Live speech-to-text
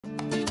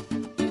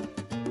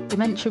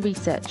Dementia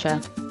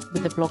Researcher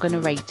with a blog and a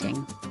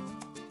rating.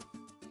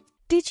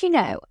 Did you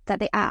know that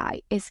the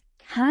eye is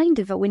kind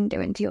of a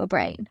window into your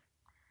brain?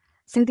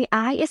 So the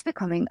eye is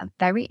becoming a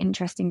very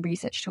interesting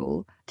research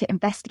tool to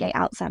investigate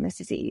Alzheimer's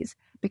disease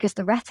because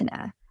the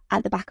retina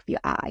at the back of your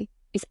eye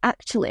is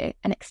actually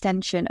an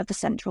extension of the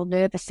central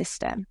nervous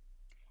system.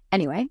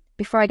 Anyway,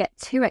 before I get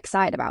too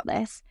excited about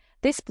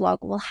this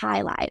blog will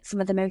highlight some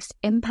of the most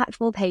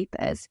impactful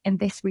papers in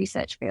this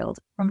research field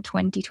from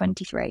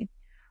 2023,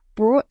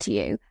 brought to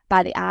you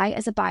by the Eye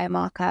as a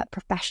Biomarker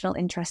Professional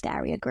Interest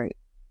Area group.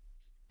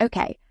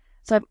 Okay,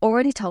 so I've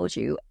already told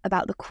you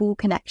about the cool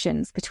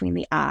connections between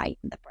the eye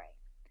and the brain,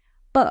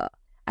 but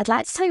I'd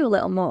like to tell you a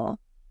little more.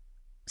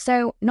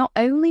 So not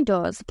only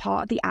does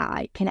part of the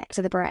eye connect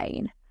to the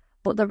brain,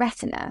 but the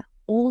retina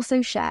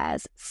also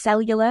shares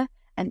cellular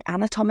and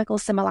anatomical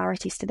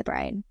similarities to the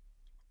brain.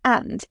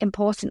 And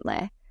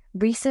importantly,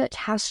 research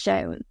has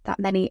shown that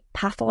many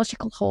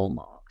pathological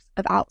hallmarks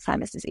of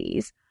Alzheimer's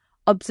disease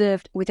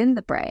observed within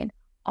the brain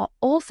are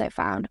also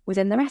found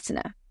within the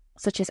retina,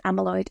 such as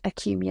amyloid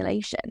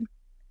accumulation.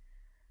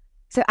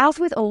 So as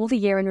with all the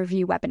Year in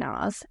Review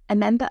webinars, a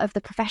member of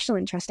the professional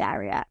interest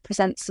area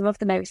presents some of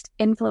the most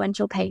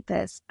influential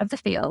papers of the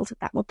field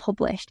that were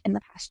published in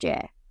the past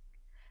year.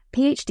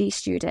 PhD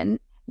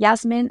student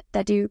Yasmin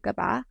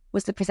Dadou-Gaba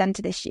was the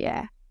presenter this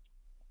year,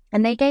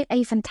 and they gave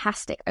a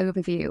fantastic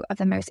overview of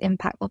the most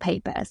impactful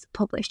papers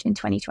published in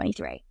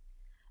 2023.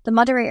 The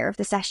moderator of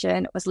the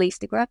session was Lee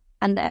Stigrup,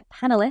 and the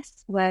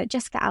panellists were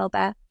Jessica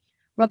Alba,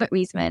 Robert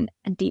Riesman,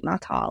 and Dietmar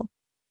Karl.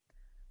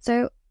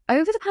 So,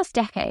 over the past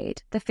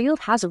decade, the field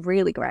has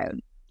really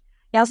grown.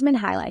 Yasmin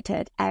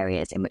highlighted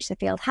areas in which the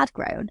field had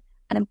grown,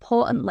 and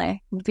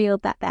importantly,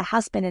 revealed that there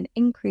has been an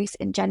increase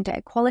in gender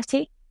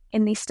equality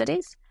in these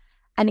studies,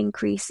 an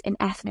increase in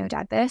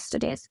ethno-diverse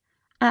studies,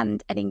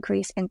 and an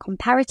increase in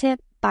comparative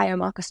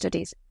biomarker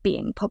studies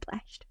being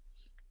published.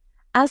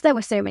 As there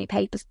were so many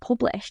papers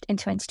published in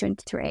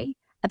 2023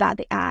 about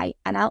the eye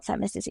and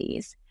Alzheimer's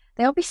disease,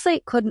 they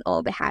obviously couldn't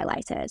all be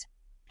highlighted.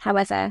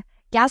 However,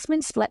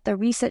 Yasmin split the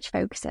research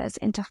focuses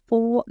into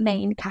 4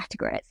 main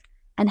categories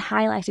and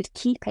highlighted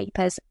key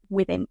papers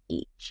within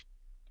each.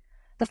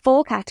 The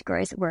 4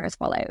 categories were as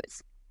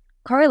follows: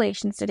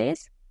 correlation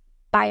studies,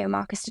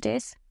 biomarker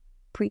studies,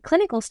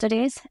 preclinical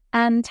studies,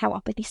 and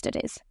tauopathy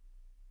studies.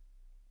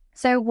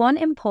 So one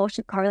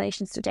important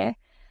correlation study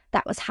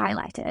that was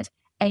highlighted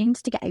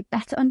aims to get a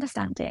better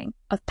understanding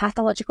of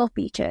pathological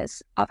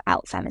features of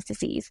Alzheimer's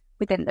disease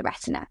within the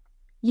retina,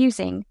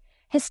 using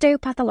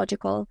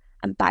histopathological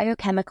and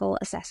biochemical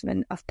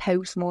assessment of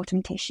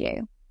post-mortem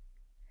tissue.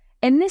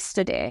 In this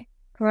study,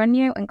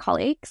 Carreño and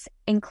colleagues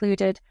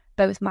included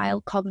both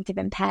mild cognitive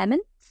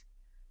impairments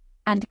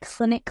and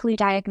clinically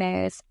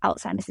diagnosed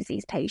Alzheimer's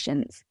disease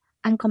patients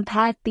and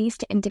compared these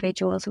to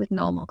individuals with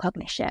normal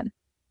cognition.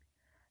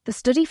 The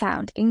study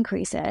found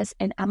increases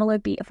in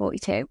amyloid beta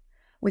 42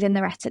 within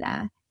the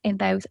retina in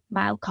both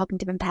mild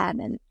cognitive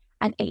impairment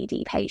and AD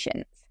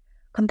patients,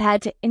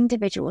 compared to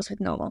individuals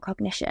with normal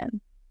cognition.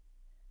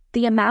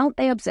 The amount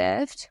they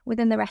observed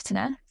within the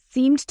retina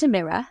seemed to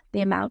mirror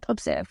the amount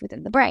observed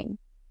within the brain.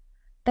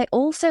 They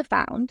also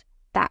found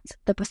that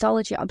the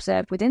pathology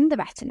observed within the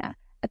retina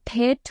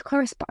appeared to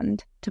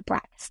correspond to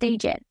BRCA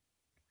staging.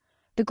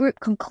 The group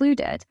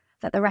concluded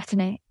that the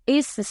retina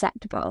is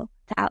susceptible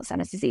to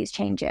Alzheimer's disease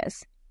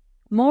changes.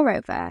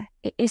 Moreover,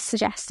 it is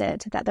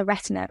suggested that the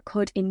retina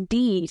could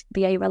indeed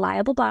be a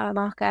reliable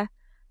biomarker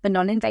for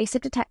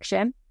non-invasive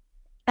detection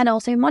and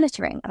also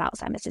monitoring of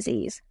Alzheimer's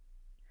disease.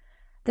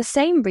 The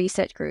same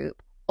research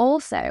group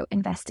also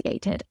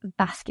investigated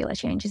vascular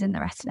changes in the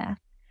retina,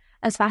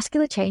 as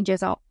vascular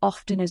changes are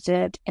often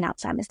observed in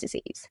Alzheimer's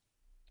disease.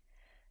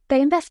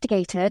 They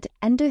investigated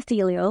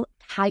endothelial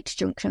tight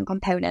junction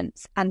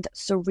components and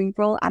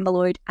cerebral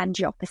amyloid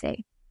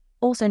angiopathy,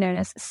 also known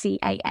as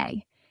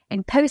CAA,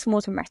 in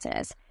post-mortem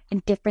retinas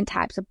in different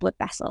types of blood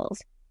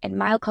vessels, in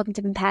mild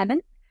cognitive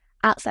impairment,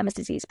 Alzheimer's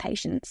disease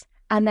patients,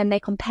 and then they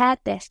compared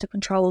this to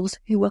controls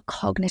who were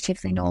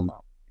cognitively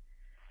normal.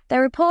 They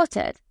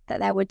reported that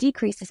there were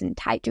decreases in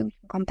tight junction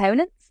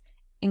components,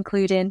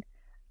 including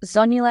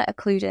zonular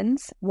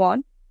occludens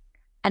 1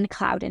 and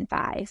claudin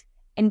 5,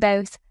 in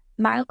both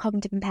mild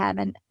cognitive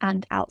impairment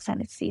and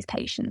Alzheimer's disease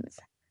patients.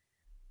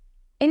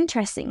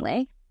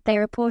 Interestingly, they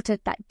reported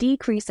that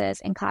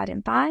decreases in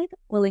claudin 5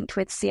 were linked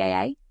with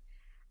CAA,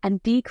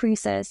 and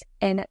decreases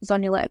in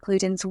zonular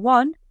occludens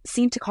 1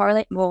 seemed to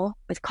correlate more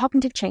with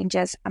cognitive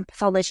changes and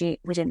pathology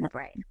within the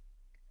brain.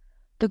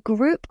 The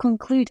group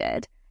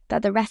concluded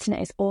that the retina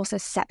is also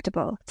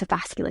susceptible to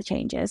vascular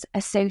changes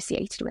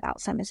associated with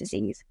Alzheimer's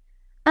disease,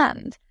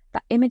 and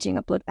that imaging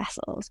of blood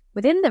vessels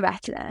within the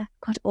retina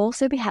could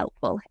also be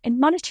helpful in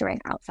monitoring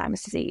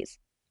Alzheimer's disease.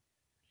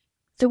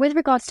 So with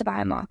regards to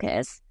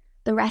biomarkers,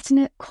 the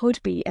retina could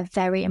be a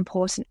very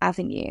important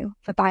avenue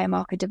for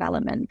biomarker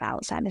development for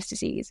Alzheimer's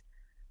disease,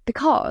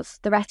 because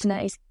the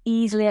retina is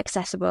easily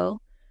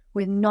accessible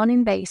with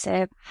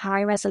non-invasive,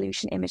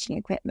 high-resolution imaging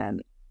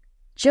equipment,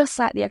 just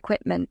like the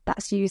equipment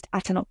that's used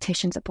at an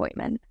optician's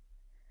appointment.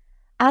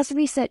 As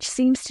research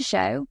seems to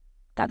show,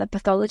 that the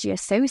pathology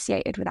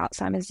associated with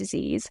Alzheimer's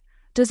disease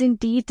does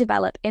indeed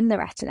develop in the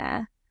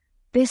retina,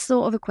 this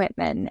sort of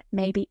equipment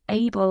may be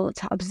able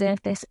to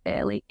observe this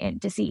early in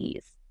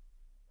disease.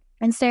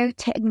 And so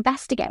to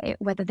investigate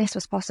whether this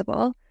was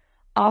possible,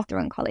 Arthur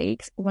and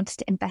colleagues wanted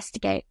to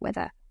investigate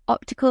whether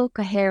optical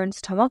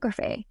coherence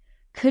tomography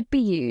could be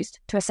used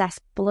to assess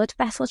blood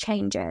vessel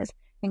changes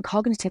in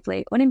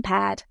cognitively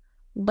unimpaired,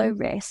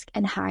 low-risk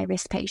and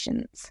high-risk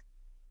patients.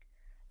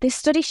 This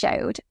study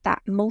showed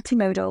that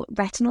multimodal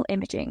retinal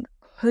imaging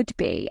could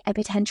be a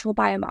potential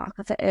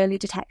biomarker for early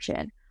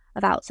detection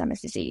of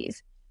Alzheimer's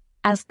disease,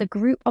 as the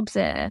group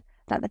observed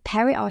that the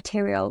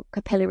periarterial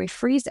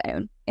capillary-free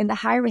zone in the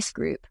high-risk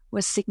group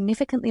was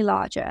significantly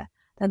larger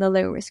than the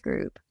low-risk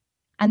group,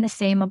 and the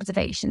same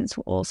observations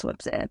were also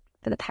observed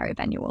for the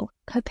perivenual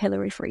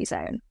capillary-free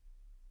zone.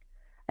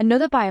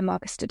 Another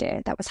biomarker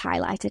study that was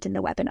highlighted in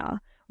the webinar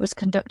was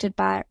conducted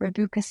by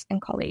Rabukas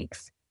and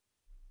colleagues.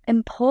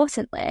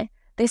 Importantly,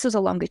 this was a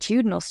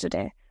longitudinal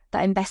study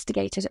that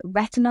investigated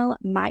retinal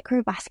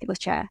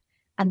microvasculature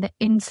and the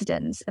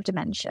incidence of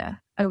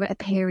dementia over a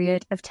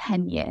period of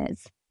 10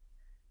 years.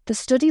 The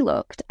study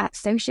looked at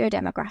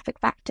socio-demographic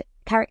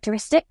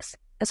characteristics,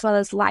 as well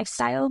as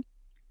lifestyle,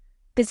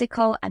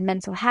 physical and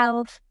mental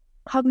health,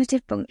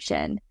 cognitive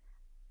function,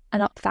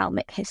 and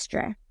ophthalmic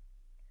history.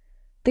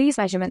 These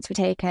measurements were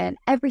taken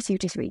every 2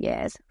 to 3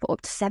 years for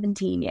up to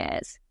 17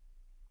 years.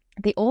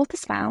 The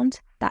authors found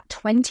that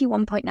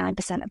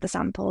 21.9% of the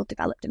sample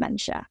developed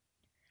dementia,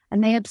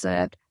 and they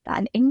observed that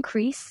an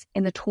increase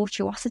in the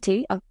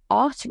tortuosity of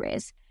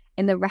arteries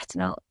in the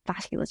retinal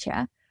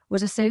vasculature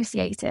was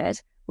associated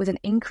with an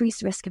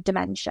increased risk of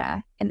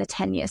dementia in the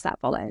 10 years that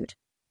followed.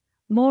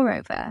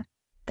 Moreover,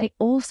 they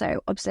also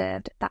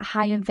observed that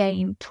higher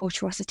vein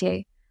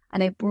tortuosity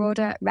and a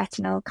broader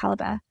retinal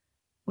caliber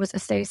was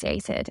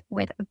associated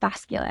with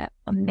vascular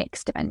or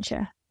mixed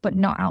dementia, but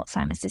not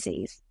Alzheimer's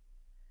disease.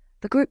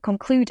 The group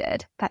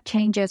concluded that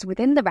changes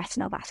within the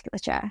retinal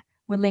vasculature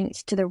were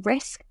linked to the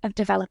risk of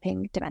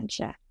developing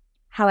dementia.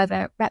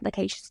 However,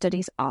 replication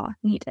studies are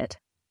needed.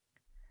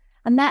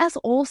 And there has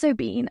also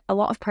been a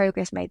lot of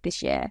progress made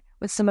this year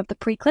with some of the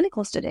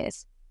preclinical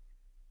studies.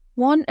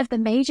 One of the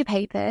major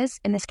papers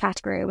in this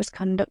category was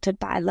conducted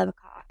by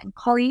Levacar and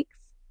colleagues,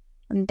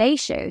 and they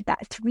showed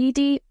that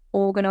 3D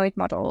organoid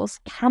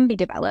models can be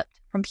developed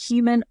from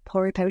human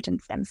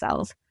pluripotent stem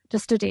cells to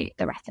study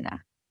the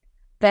retina.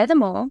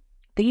 Furthermore,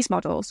 these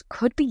models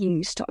could be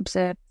used to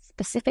observe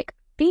specific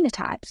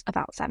phenotypes of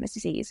Alzheimer's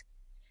disease,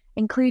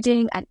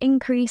 including an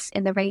increase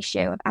in the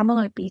ratio of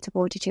amyloid beta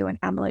 42 and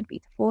amyloid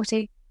beta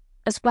 40,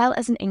 as well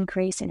as an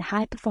increase in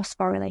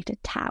hyperphosphorylated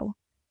tau.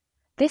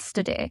 This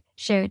study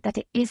showed that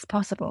it is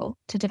possible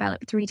to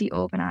develop 3D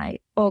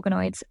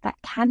organoids that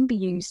can be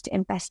used to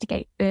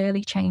investigate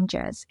early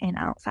changes in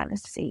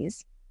Alzheimer's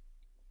disease.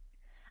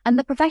 And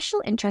the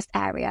professional interest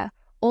area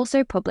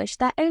also published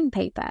their own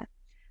paper,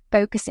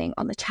 focusing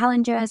on the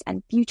challenges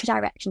and future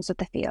directions of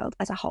the field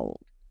as a whole,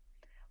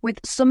 with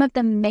some of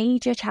the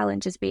major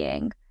challenges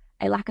being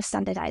a lack of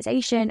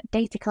standardization,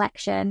 data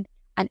collection,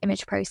 and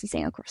image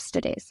processing across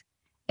studies.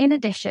 In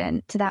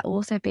addition to that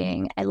also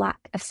being a lack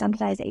of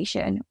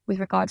standardization with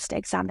regards to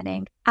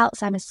examining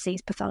Alzheimer's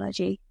disease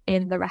pathology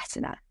in the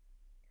retina.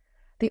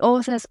 The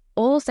authors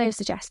also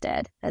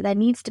suggested that there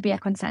needs to be a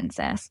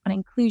consensus on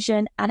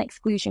inclusion and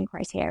exclusion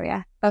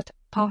criteria of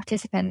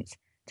participants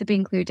to be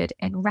included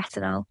in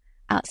retinal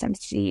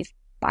Alzheimer's disease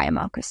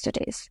biomarker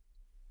studies.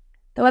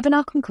 The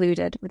webinar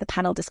concluded with a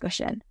panel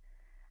discussion,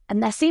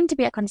 and there seemed to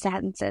be a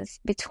consensus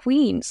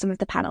between some of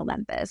the panel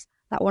members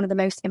that one of the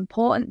most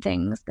important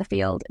things the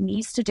field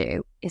needs to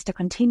do is to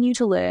continue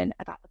to learn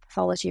about the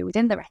pathology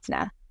within the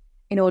retina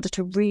in order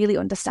to really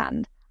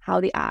understand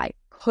how the eye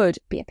could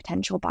be a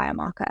potential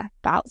biomarker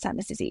for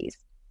Alzheimer's disease.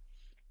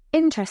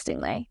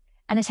 Interestingly,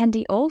 an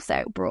attendee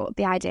also brought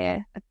the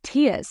idea of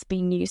tears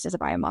being used as a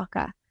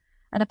biomarker,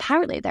 and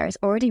apparently there is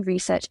already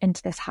research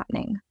into this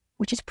happening,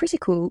 which is pretty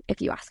cool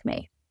if you ask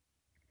me.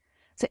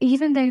 So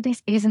even though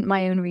this isn't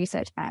my own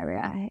research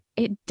area,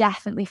 it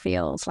definitely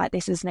feels like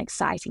this is an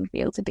exciting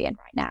field to be in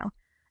right now,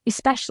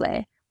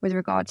 especially with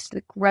regards to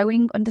the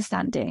growing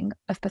understanding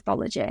of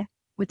pathology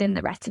within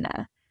the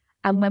retina,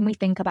 and when we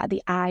think about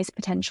the eye's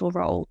potential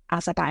role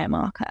as a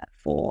biomarker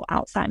for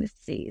Alzheimer's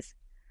disease.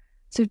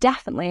 So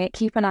definitely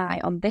keep an eye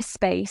on this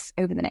space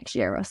over the next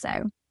year or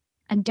so.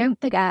 And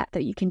don't forget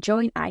that you can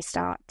join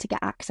ISTAART to get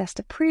access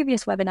to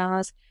previous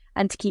webinars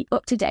and to keep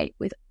up to date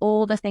with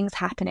all the things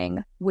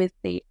happening with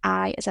the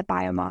eye as a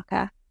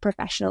biomarker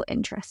professional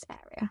interest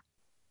area.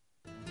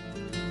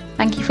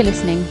 Thank you for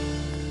listening.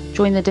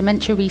 Join the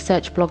Dementia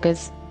Research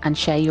bloggers and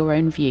share your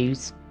own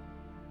views.